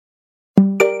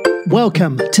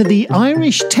Welcome to the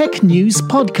Irish Tech News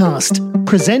Podcast,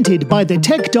 presented by the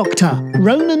Tech Doctor,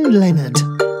 Ronan Leonard.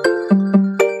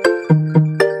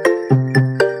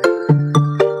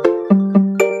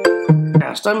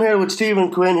 So I'm here with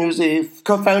Stephen Quinn, who's the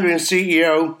co-founder and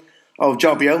CEO of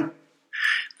Jobbio.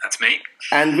 That's me.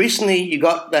 And recently you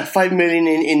got that $5 million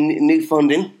in new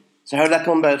funding. So how did that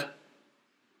come about?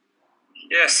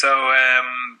 Yeah, so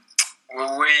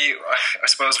I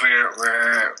suppose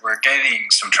we're gaining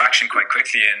some traction quite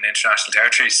quickly in international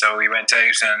territory. So we went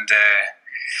out and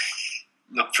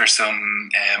looked for some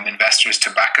investors to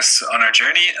back us on our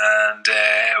journey,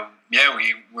 and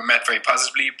we were met very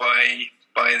positively by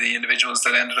the individuals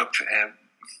that ended up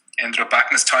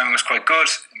backing us. Timing was quite good.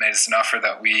 It made us an offer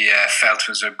that we felt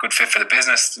was a good fit for the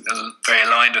business, very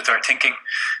aligned with our thinking,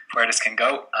 where this can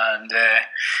go. And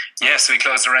so we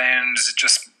closed around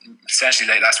just essentially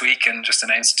late last week and just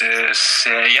announced it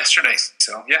yesterday.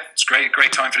 So yeah, it's great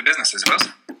time for the business, I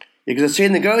suppose. Because I've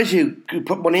seen the guys who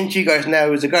put money into you guys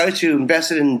now is the guys who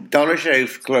invested in Dollar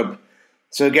Shave Club.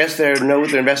 So I guess they know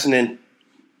what they're investing in.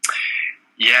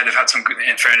 Yeah, they've had some good,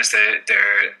 in fairness,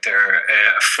 they're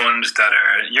a fund that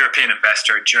are European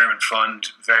investor, German fund,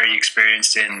 very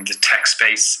experienced in the tech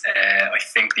space. I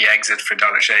think the exit for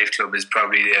Dollar Shave Club is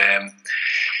probably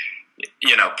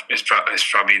it's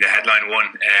probably the headline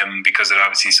one because it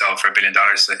obviously sold for $1 billion,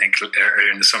 I think,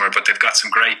 earlier in the summer. But they've got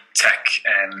some great tech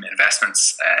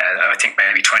investments. I think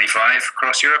maybe 25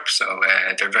 across Europe. So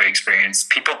they're very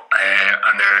experienced people,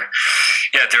 and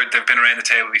they've been around the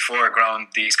table before, grown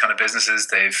these kind of businesses.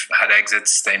 They've had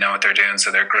exits. They know what they're doing,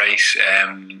 so they're great.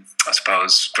 I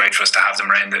suppose great for us to have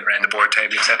them around the board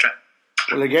table, etc.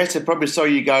 Well, I guess they probably saw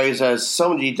you guys as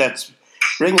somebody that's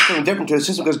bringing something different to the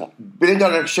system, because $1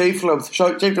 billion Shave Club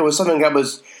was something that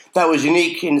was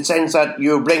unique in the sense that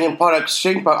you were bringing products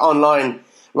online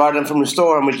rather than from the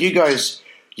store. And with you guys,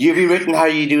 you've rewritten how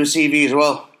you do a CV as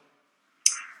well.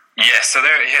 Yeah, so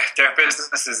their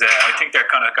businesses. I think they're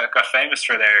kind of got famous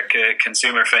for their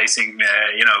consumer-facing,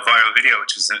 viral video,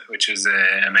 which is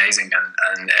amazing.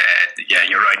 And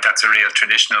you're right. That's a real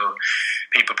traditional.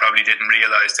 People probably didn't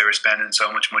realise they were spending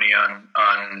so much money on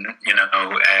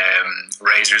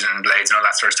razors and blades and all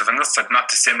that sort of stuff. And that's not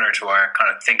dissimilar to our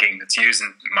kind of thinking. It's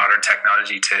using modern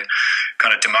technology to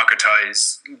kind of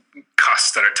democratise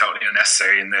costs that are totally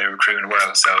unnecessary in the recruitment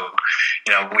world. So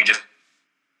we just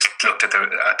looked at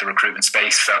the recruitment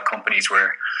space, felt companies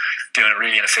were doing it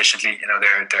really inefficiently.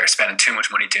 They're spending too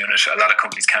much money doing it. A lot of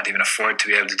companies can't even afford to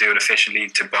be able to do it efficiently,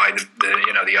 to buy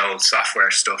the old software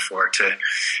stuff, or to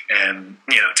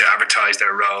advertise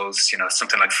their roles.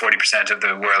 Something like 40% of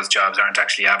the world's jobs aren't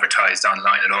actually advertised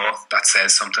online at all. That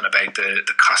says something about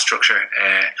the cost structure.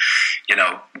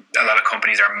 A lot of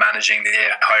companies are managing the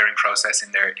hiring process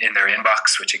in their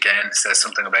inbox, which again says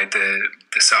something about the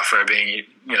software being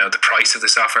the price of the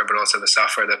software, but also the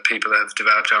software that people have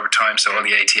developed over time. So all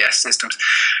the ATS systems,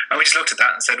 and we just looked at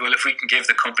that and said, well, if we can give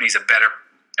the companies a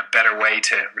better way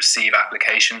to receive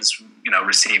applications,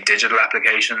 receive digital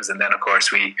applications, and then of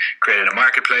course we created a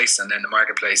marketplace, and then the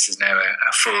marketplace is now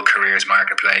a full careers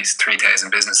marketplace, 3,000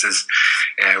 businesses,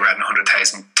 we're at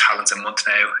 100,000 talents a month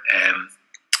now.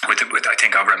 With I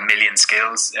think over 1 million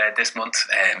skills this month,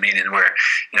 meaning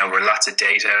we're lots of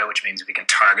data, which means we can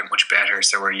target much better.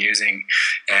 So we're using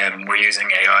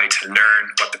AI to learn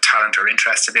what the talent are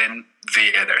interested in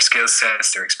via their skill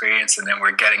sets, their experience, and then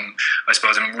we're getting, I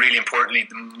suppose, and really importantly,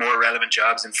 the more relevant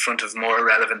jobs in front of more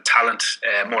relevant talent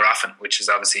more often, which is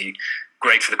obviously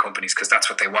great for the companies, because that's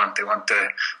what they want. They want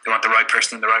the right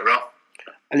person in the right role.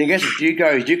 And I guess with you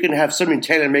guys, you can have something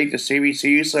tailor-made to CV to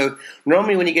you. So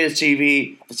normally when you get a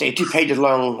CV, let's say 2 pages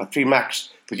long or 3 max,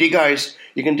 with you guys,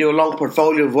 you can do a long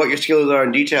portfolio of what your skills are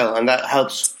in detail, and that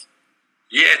helps.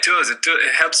 Yeah, it does. It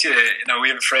helps you. We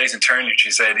have a phrase internally which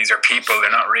you say, these are people, they're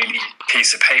not really a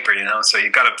piece of paper, So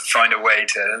you've got to find a way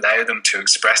to allow them to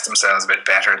express themselves a bit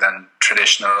better than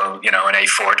traditional, an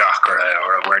A4 doc or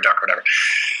a Word doc or whatever.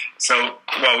 So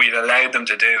what we've allowed them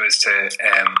to do is to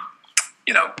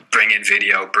bring in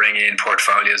video, bring in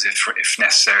portfolios if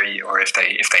necessary, or if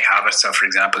they have it. So, for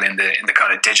example, in the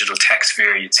kind of digital tech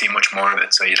sphere, you'd see much more of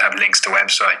it. So you'd have links to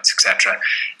websites, etc.,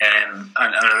 and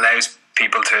it allows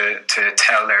people to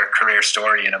tell their career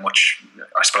story in a much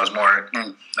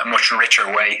richer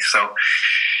way. So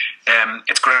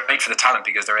it's great for the talent,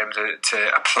 because they're able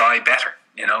to apply better.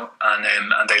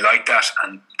 And they like that,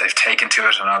 and they've taken to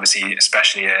it. And obviously,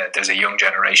 especially there's a young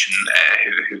generation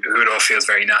who it all feels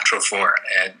very natural for,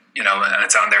 and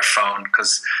it's on their phone,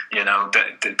 because they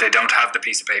don't have the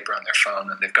piece of paper on their phone,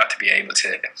 and they've got to be able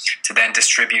to then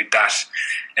distribute that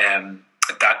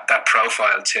that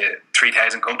profile to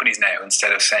 3,000 companies now,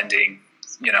 instead of sending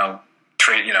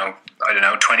I don't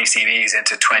know, 20 CVs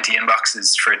into 20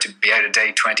 inboxes for it to be out of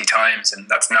date 20 times, and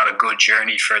that's not a good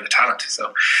journey for the talent.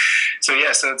 So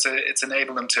it's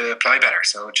enabled them to apply better.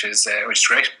 So which is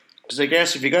great. Because I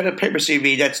guess if you got a paper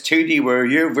CV that's 2D, where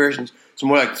your version's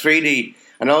more like 3D,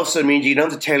 and also means you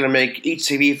don't have to tailor make each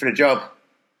CV for the job.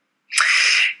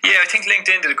 Yeah, I think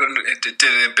LinkedIn did a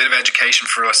bit of education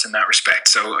for us in that respect.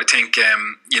 So I think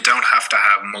you don't have to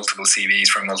have multiple CVs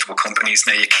from multiple companies.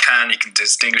 Now you can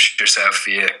distinguish yourself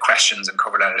via questions and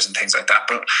cover letters and things like that.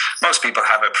 But most people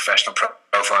have a professional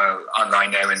profile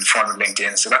online now in the form of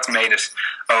LinkedIn, so that's made it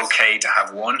okay to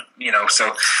have one.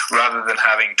 So rather than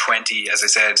having 20, as I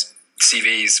said,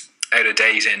 CVs out of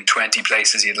date in 20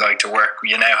 places you'd like to work,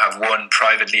 you now have one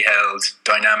privately held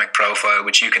dynamic profile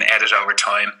which you can edit over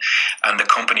time, and the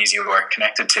companies you are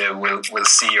connected to will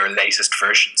see your latest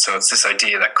version. So it's this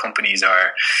idea that companies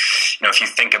are, if you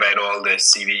think about all the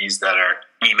CVs that are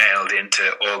emailed into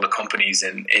all the companies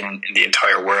in the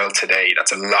entire world today,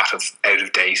 that's a lot of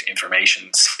out-of-date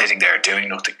information sitting there doing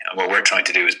nothing. And what we're trying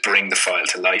to do is bring the file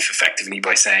to life effectively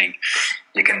by saying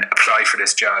you can apply for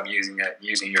this job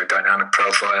using your dynamic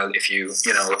profile. If you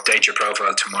update your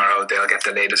profile tomorrow, they'll get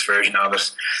the latest version of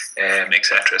it,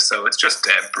 etc. So it's just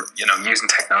using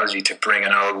technology to bring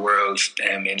an old world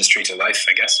industry to life,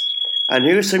 I guess. And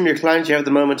who are some of your clients you have at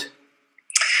the moment?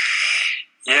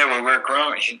 Yeah, well, we're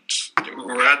growing.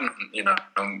 We're adding,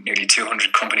 nearly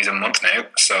 200 companies a month now.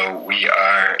 So we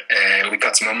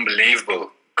got some unbelievably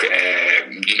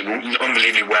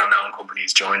well-known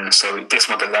companies joining us. So this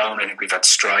month alone, I think we've had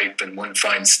Stripe and One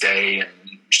Fine Stay and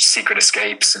Secret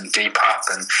Escapes and Depop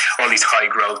and all these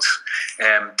high-growth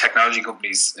technology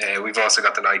companies. We've also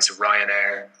got the likes of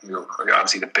Ryanair, who are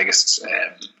obviously the biggest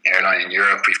airline in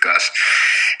Europe. We've got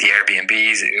the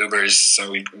Airbnbs, the Ubers.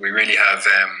 So we really have,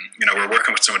 we're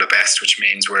working with some of the best, which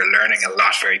means we're learning a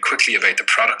lot very quickly about the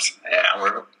product. And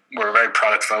we're very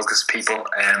product-focused people,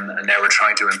 and now we're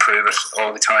trying to improve it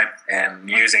all the time,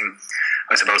 using,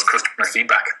 I suppose, customer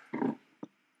feedback.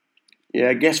 Yeah,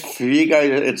 I guess for you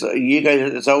guys,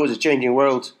 it's always a changing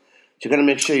world. So you've got to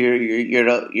make sure you're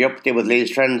up to date with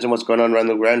latest trends and what's going on around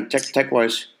the ground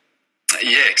tech-wise.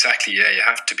 Yeah, exactly. Yeah, you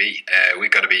have to be.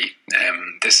 We've got to be.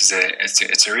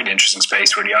 It's a really interesting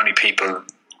space. We're the only people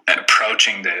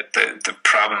approaching the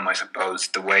problem, I suppose,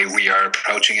 the way we are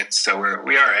approaching it. So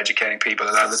we are educating people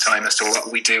a lot of the time as to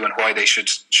what we do and why they should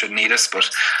need us. But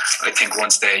I think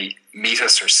once they meet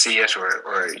us or see it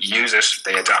or use it,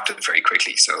 they adopt it very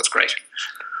quickly. So it's great.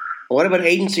 What about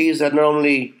agencies that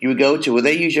normally you would go to? Will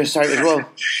they use your site as well?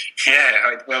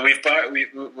 Yeah, well,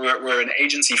 we're an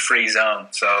agency-free zone.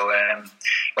 So, I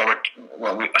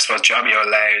suppose Jobbio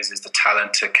allows is the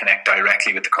talent to connect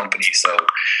directly with the company. So,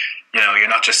 you're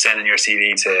not just sending your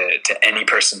CV to any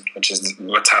person, which is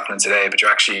what's happening today, but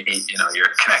you're actually,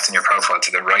 you're connecting your profile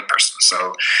to the right person.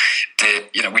 So,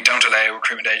 we don't allow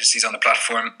recruitment agencies on the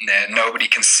platform. Nobody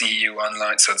can see you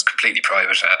online, so it's completely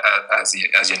private, as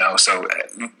you know. So,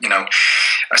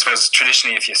 I suppose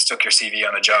traditionally, if you stuck your CV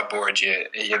on a job board,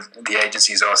 the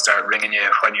agencies all start ringing you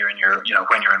when you're in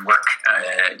when you're in work.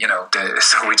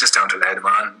 So we just don't allow them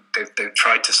on. They've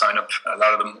tried to sign up. A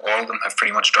lot of them, all of them, have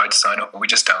pretty much tried to sign up, but we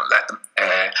just don't let them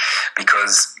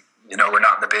because we're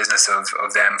not in the business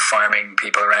of them farming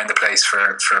people around the place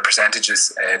for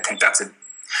percentages. I think that's a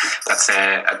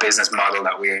business model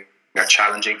that we are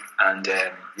challenging, and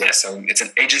so it's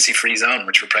an agency-free zone,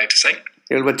 which we're proud to say.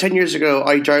 Yeah, about 10 years ago,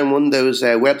 I joined one of those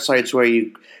websites where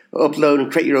you upload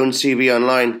and create your own CV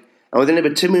online. And within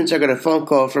about 2 minutes, I got a phone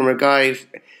call from a guy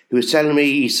who was telling me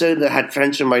he said I had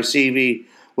French on my CV.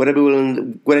 Would I be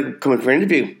willing to come in for an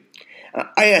interview?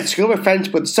 I had school with French,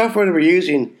 but the software they were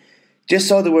using just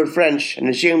saw the word French and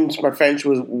assumed my French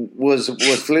was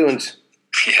fluent.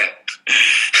 Yeah.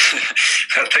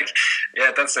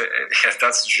 That's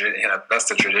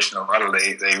the traditional model.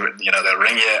 They they'll ring you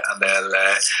and they'll.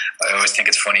 I always think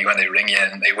it's funny when they ring you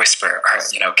and they whisper,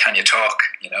 can you talk?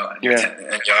 And you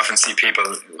often see people.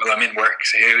 Well, I'm in work.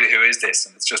 So who is this?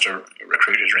 And it's just a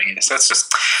recruiter ringing you. So it's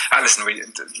just. Listen,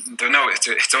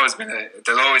 it's always been.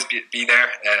 They'll always be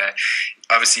there.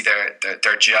 Obviously,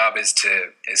 their job is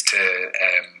to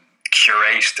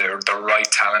curate the right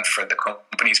talent for the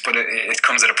companies, but it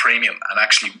comes at a premium, and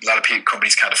actually a lot of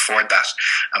companies can't afford that.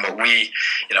 And what we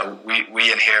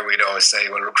in here, we'd always say,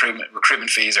 well, recruitment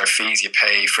fees are fees you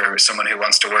pay for someone who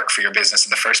wants to work for your business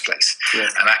in the first place. Yeah.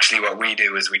 And actually what we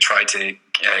do is we try to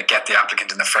get the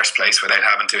applicant in the first place without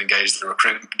having to engage the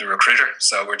recruiter.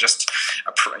 So we're just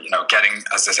getting,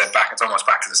 as I said, it's almost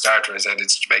back to the start where I said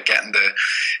it's about getting the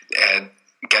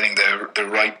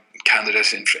right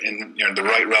candidate in the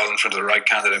right role in front of the right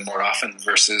candidate more often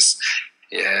versus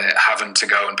having to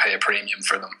go and pay a premium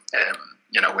for them,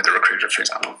 with a recruiter, for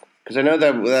example. Because I know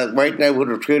that right now with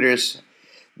recruiters,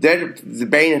 they're the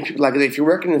bane. Like if you're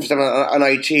working on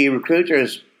IT,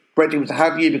 recruiters great to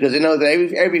have you, because they know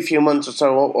that every few months or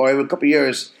so, or every couple of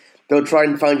years, they'll try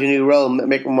and find you a new role,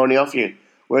 make money off you.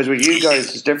 Whereas with you guys,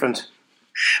 it's different.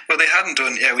 Well, they hadn't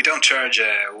done. Yeah, we don't charge.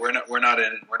 We're not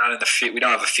in the fee. We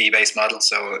don't have a fee-based model.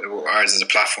 So ours is a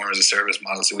platform as a service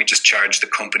model. So we just charge the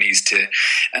companies to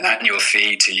an annual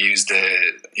fee to use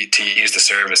the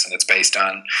service, and it's based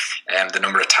on the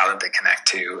number of talent they connect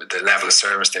to, the level of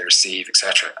service they receive,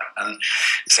 etc. And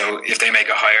so if they make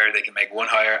a hire, they can make one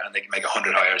hire, and they can make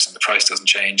 100 hires, and the price doesn't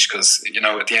change, because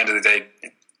at the end of the day,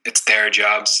 it's their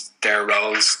jobs, their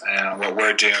roles. What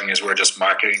we're doing is we're just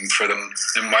marketing for them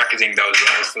and marketing those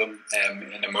roles for them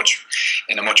in a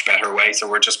much better way. So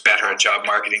we're just better at job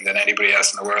marketing than anybody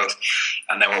else in the world.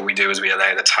 And then what we do is we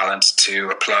allow the talent to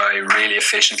apply really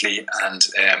efficiently and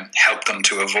help them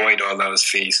to avoid all those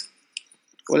fees.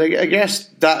 Well, I guess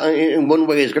that in one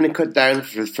way is going to cut down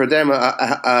for them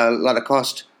a lot of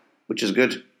cost, which is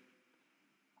good.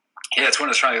 Yeah, it's one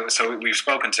of the. So we've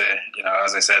spoken to,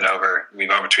 as I said, we've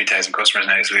over 3,000 customers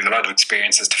now, so we have a lot of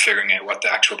experience as to figuring out what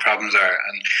the actual problems are,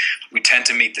 and we tend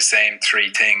to meet the same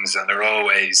three things, and they're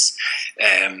always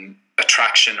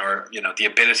attraction, or the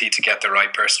ability to get the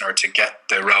right person or to get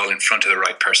the role in front of the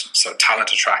right person. So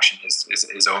talent attraction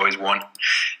is always one.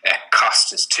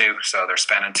 Cost is two. So they're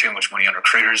spending too much money on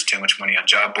recruiters, too much money on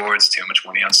job boards, too much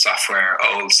money on software,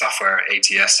 old software,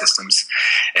 ATS systems,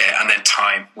 and then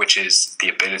time, which is the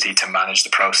ability to manage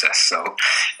the process. So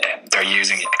they're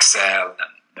using Excel and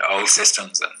old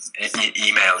systems and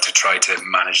email to try to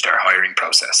manage their hiring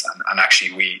process, and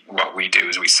actually what we do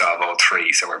is we solve all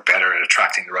three. So we're better at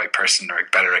attracting the right person, or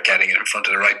better at getting it in front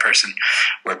of the right person.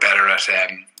 We're better at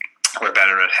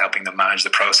helping them manage the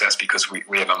process, because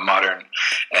we have a modern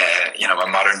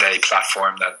day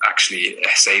platform that actually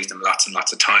saves them lots and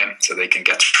lots of time, so they can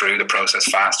get through the process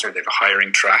faster. They have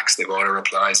hiring tracks, they have auto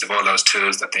replies, they have all those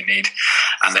tools that they need,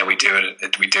 and then we do it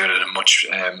at a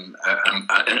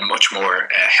much more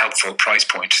helpful price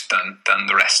point than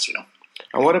the rest.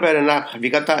 And what about an app? Have you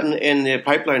got that in the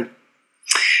pipeline?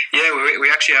 Yeah, we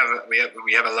actually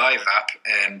have a live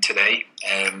app today.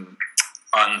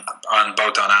 On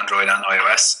both on Android and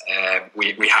iOS.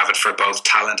 We have it for both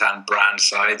talent and brand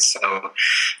sides. So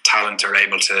talent are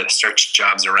able to search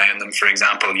jobs around them, for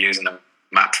example, using a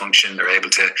map function. They're able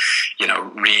to,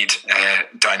 read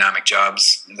dynamic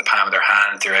jobs in the palm of their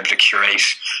hand. They're able to curate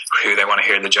who they want to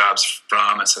hear the jobs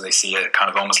from, and so they see a kind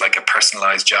of almost like a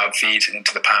personalized job feed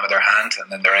into the palm of their hand,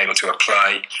 and then they're able to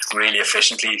apply really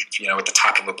efficiently, with the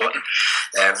tap of a button,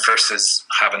 versus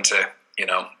having to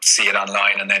see it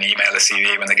online and then email a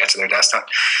CV when they get to their desktop.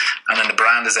 And then the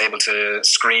brand is able to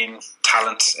screen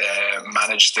talent,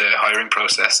 manage the hiring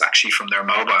process actually from their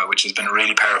mobile, which has been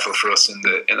really powerful for us in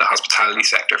the hospitality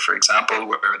sector, for example,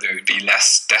 where there would be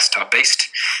less desktop based.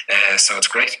 So it's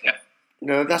great. Yeah.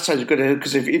 No, that sounds good,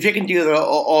 because if you can do that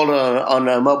all on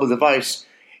a mobile device,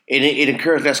 it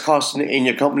incurs less cost in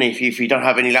your company if you don't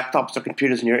have any laptops or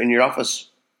computers in your office.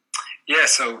 Yeah,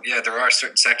 so there are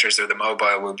certain sectors where the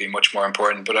mobile will be much more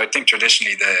important, but I think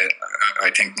traditionally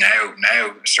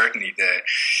now certainly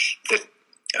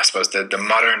I suppose the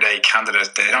modern day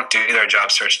candidate, they don't do their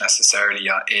job search necessarily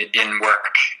in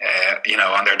work,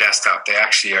 on their desktop. They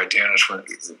actually are doing it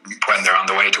when they're on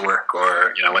the way to work,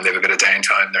 or when they have a bit of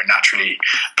downtime. They're naturally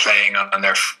playing on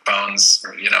their phones,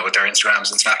 with their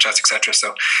Instagrams and Snapchats, etc.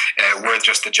 So we're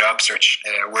just the job search.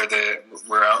 We're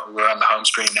on the home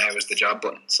screen now as the job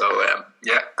button. So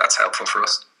that's helpful for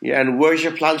us. Yeah, and where's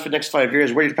your plans for the next 5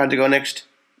 years? Where do you plan to go next?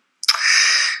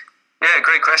 Yeah,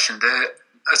 great question.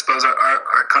 I suppose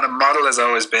our kind of model has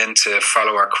always been to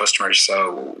follow our customers.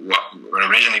 So what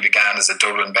originally began as a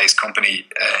Dublin-based company,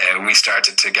 we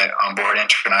started to get on board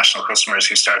international customers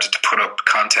who started to put up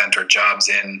content or jobs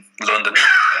in London.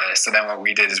 So then what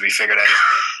we did is we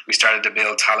started to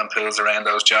build talent pools around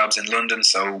those jobs in London.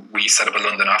 So we set up a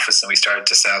London office and we started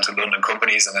to sell to London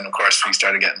companies. And then, of course, we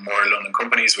started getting more London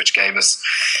companies, which gave us,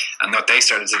 and what they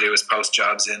started to do is post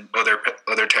jobs in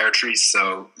other territories.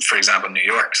 So, for example, New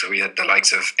York. So we had the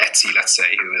likes of Etsy, let's say,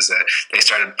 they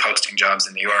started posting jobs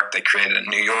in New York. They created a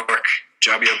New York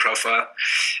Jobbio profile,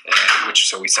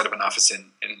 so we set up an office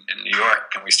in New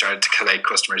York, and we started to collate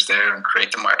customers there and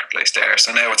create the marketplace there.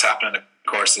 So now what's happening, of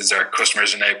course, is our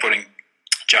customers are now putting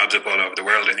jobs up all over the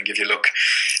world. I think if you look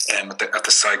at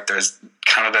the site, there's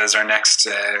Canada is our next.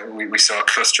 We saw a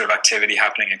cluster of activity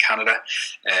happening in Canada,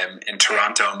 in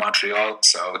Toronto and Montreal.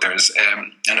 So there's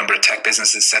a number of tech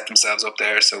businesses set themselves up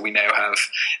there. So we now have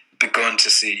begun to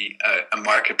see a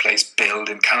marketplace build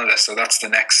in Canada. So that's the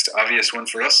next obvious one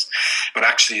for us. But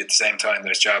actually, at the same time,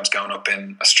 there's jobs going up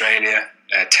in Australia,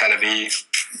 Tel Aviv,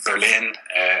 Berlin.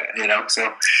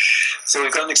 So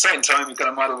we've got an exciting time. We've got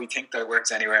a model we think that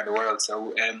works anywhere in the world.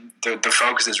 So the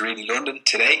focus is really London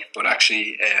today, but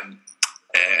actually,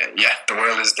 the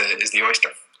world is the oyster.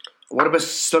 What about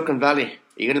Silicon Valley?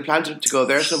 Are you going to plan to go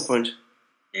there at some point?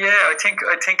 Yeah, I think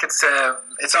it's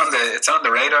on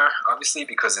the radar, obviously,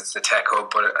 because it's the tech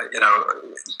hub. But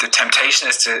the temptation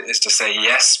is to say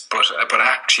yes, but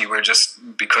actually we're just,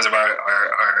 because of our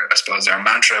I suppose our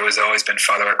mantra has always been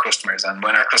follow our customers, and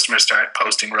when our customers start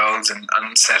posting roles and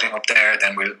setting up there,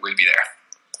 then we'll be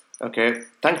there. Okay,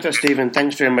 thanks, Stephen.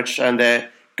 Thanks very much, and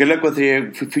good luck with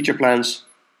your future plans.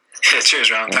 Yeah, cheers,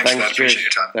 Ronan. Thanks for that. Appreciate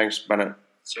your time. Thanks, Bennett.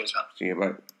 Cheers, man. See you.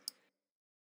 Bye.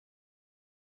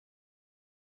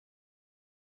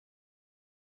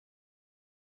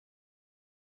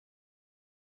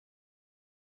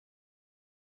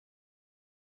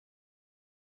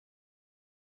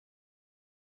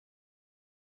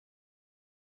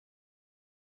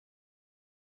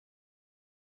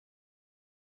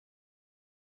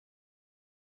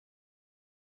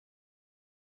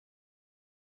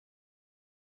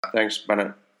 Thanks,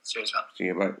 Bennett. Cheers, man. See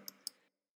you. Bye.